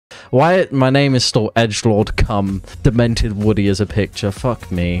Why my name is still Edgelord cum Demented Woody as a picture?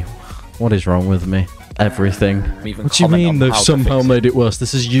 Fuck me. What is wrong with me? Everything. What do you mean they've somehow made it worse?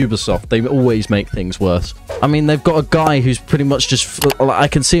 This is Ubisoft. They always make things worse. I mean, they've got a guy who's pretty much just... I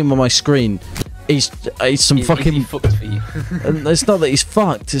can see him on my screen. He's some fucking... He fucked for you. And it's not that he's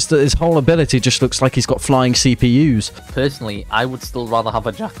fucked. It's that his whole ability just looks like he's got flying CPUs. Personally, I would still rather have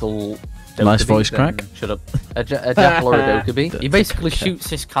a jackal... Nice voice crack. Shut up. A jackal or a Dokkaebi. He basically shoots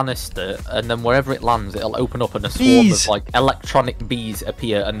this canister, and then wherever it lands, it'll open up, and a swarm of like electronic bees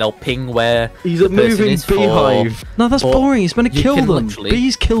appear, and they'll ping where he's a moving beehive. No, that's boring. He's meant to kill them.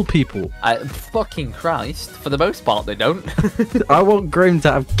 Bees kill people. Fucking Christ! For the most part, they don't. I want Grim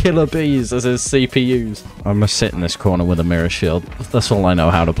to have killer bees as his CPUs. I'm gonna sit in this corner with a mirror shield. That's all I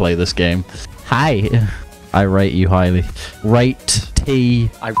know how to play this game. Hi. I rate you highly. Rate T.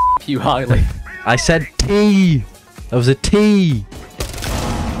 I you highly. I said T. That was a T.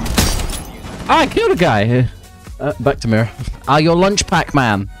 I killed a guy. Back to Mira. Your lunch pack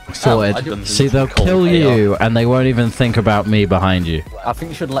man. Sorted. See, they'll kill you, and they won't even think about me behind you. I think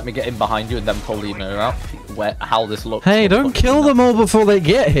you should let me get in behind you and then pull the mirror out. How this looks. Hey, don't kill them all before they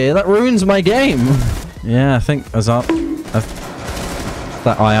get here. That ruins my game. Yeah, I think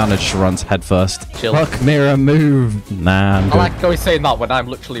that Iana just runs head first. Chill. Fuck, Mira, move. Nah, I'm good. I like always saying that when I'm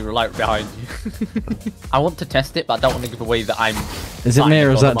literally right behind you. I want to test it, but I don't want to give away that I'm... Is it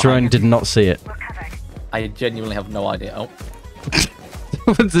Mira, that drone did not see it? I genuinely have no idea. Oh.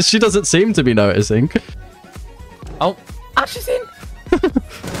 She doesn't seem to be noticing. Oh. Ah, she's in!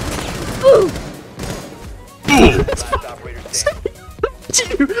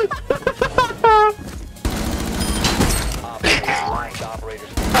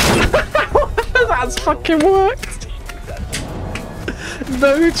 That's fucking worked.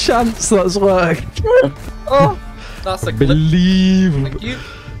 No chance that's worked. Oh, that's a clip. Believe. Thank you.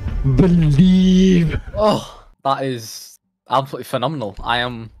 Believe. Oh, that is absolutely phenomenal. I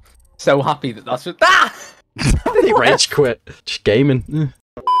am so happy that that's just... Ah! He rage quit. Just gaming.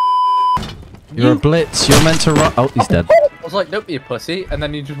 You're a blitz. You're meant to run. Oh, he's dead. I was like, don't be a pussy, and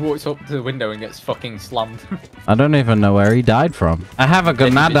then he just walks up to the window and gets fucking slammed. I don't even know where he died from. I have a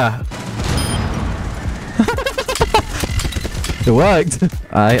granada. It worked.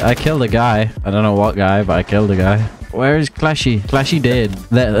 I killed a guy. I don't know what guy, but I killed a guy. Where is Clashy? Clashy dead.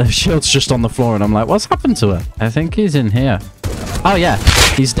 The shield's just on the floor, and I'm like, what's happened to her? I think he's in here. Oh yeah,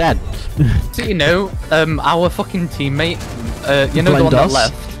 he's dead. So you know, our fucking teammate, you know, the one that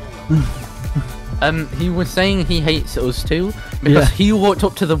left. He was saying he hates us too because he walked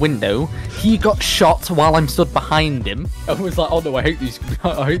up to the window. He got shot while I'm stood behind him. I was like, "Oh no, I hate these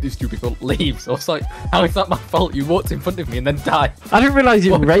two people." Leaves. I was like, "How is that my fault? You walked in front of me and then died." I didn't realize he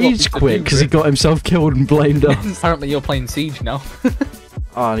rage quit because he got himself killed and blamed us. Apparently, you're playing Siege now.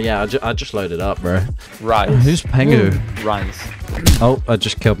 Oh yeah, I just loaded up, bro. Right. Who's Pengu? Rise. Oh, I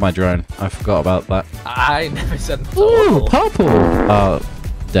just killed my drone. I forgot about that. I never said. Ooh, purple. Oh,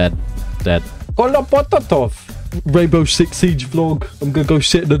 dead. Rainbow Six Siege vlog. I'm gonna go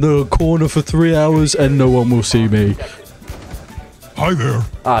sit in a corner for 3 hours and no one will see me. Hi there.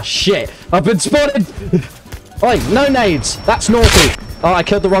 Ah shit! I've been spotted. Oi, no nades. That's naughty. Oh, I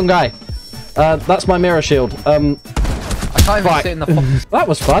killed the wrong guy. That's my mirror shield. I can't even sit in the fucking... That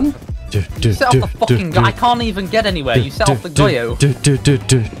was fun. You set off the fucking guy. I can't even get anywhere. You set off the Goyo.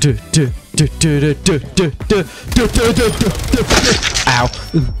 Ow.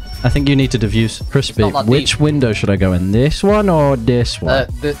 I think you need to defuse. Crispy, which window should I go in? This one or this one?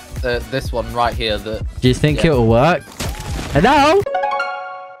 This one right here. Do you think it'll work? Hello?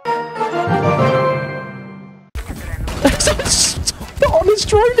 Not on his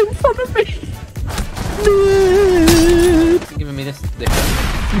drone in front of me. Giving me this.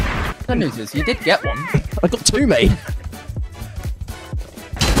 Good news is you did get one. I got two, mate.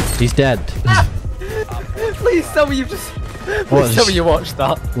 He's dead. Please tell me you just... Please tell me you watched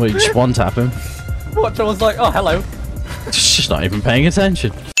that. Well, you just one tap him. Watch, I was like, oh, hello. Just not even paying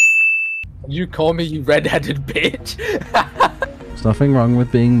attention. You call me, you red-headed bitch. There's nothing wrong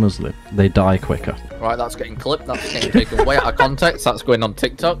with being Muslim. They die quicker. Right, that's getting clipped. That's getting taken way out of context. That's going on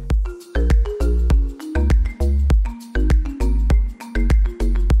TikTok.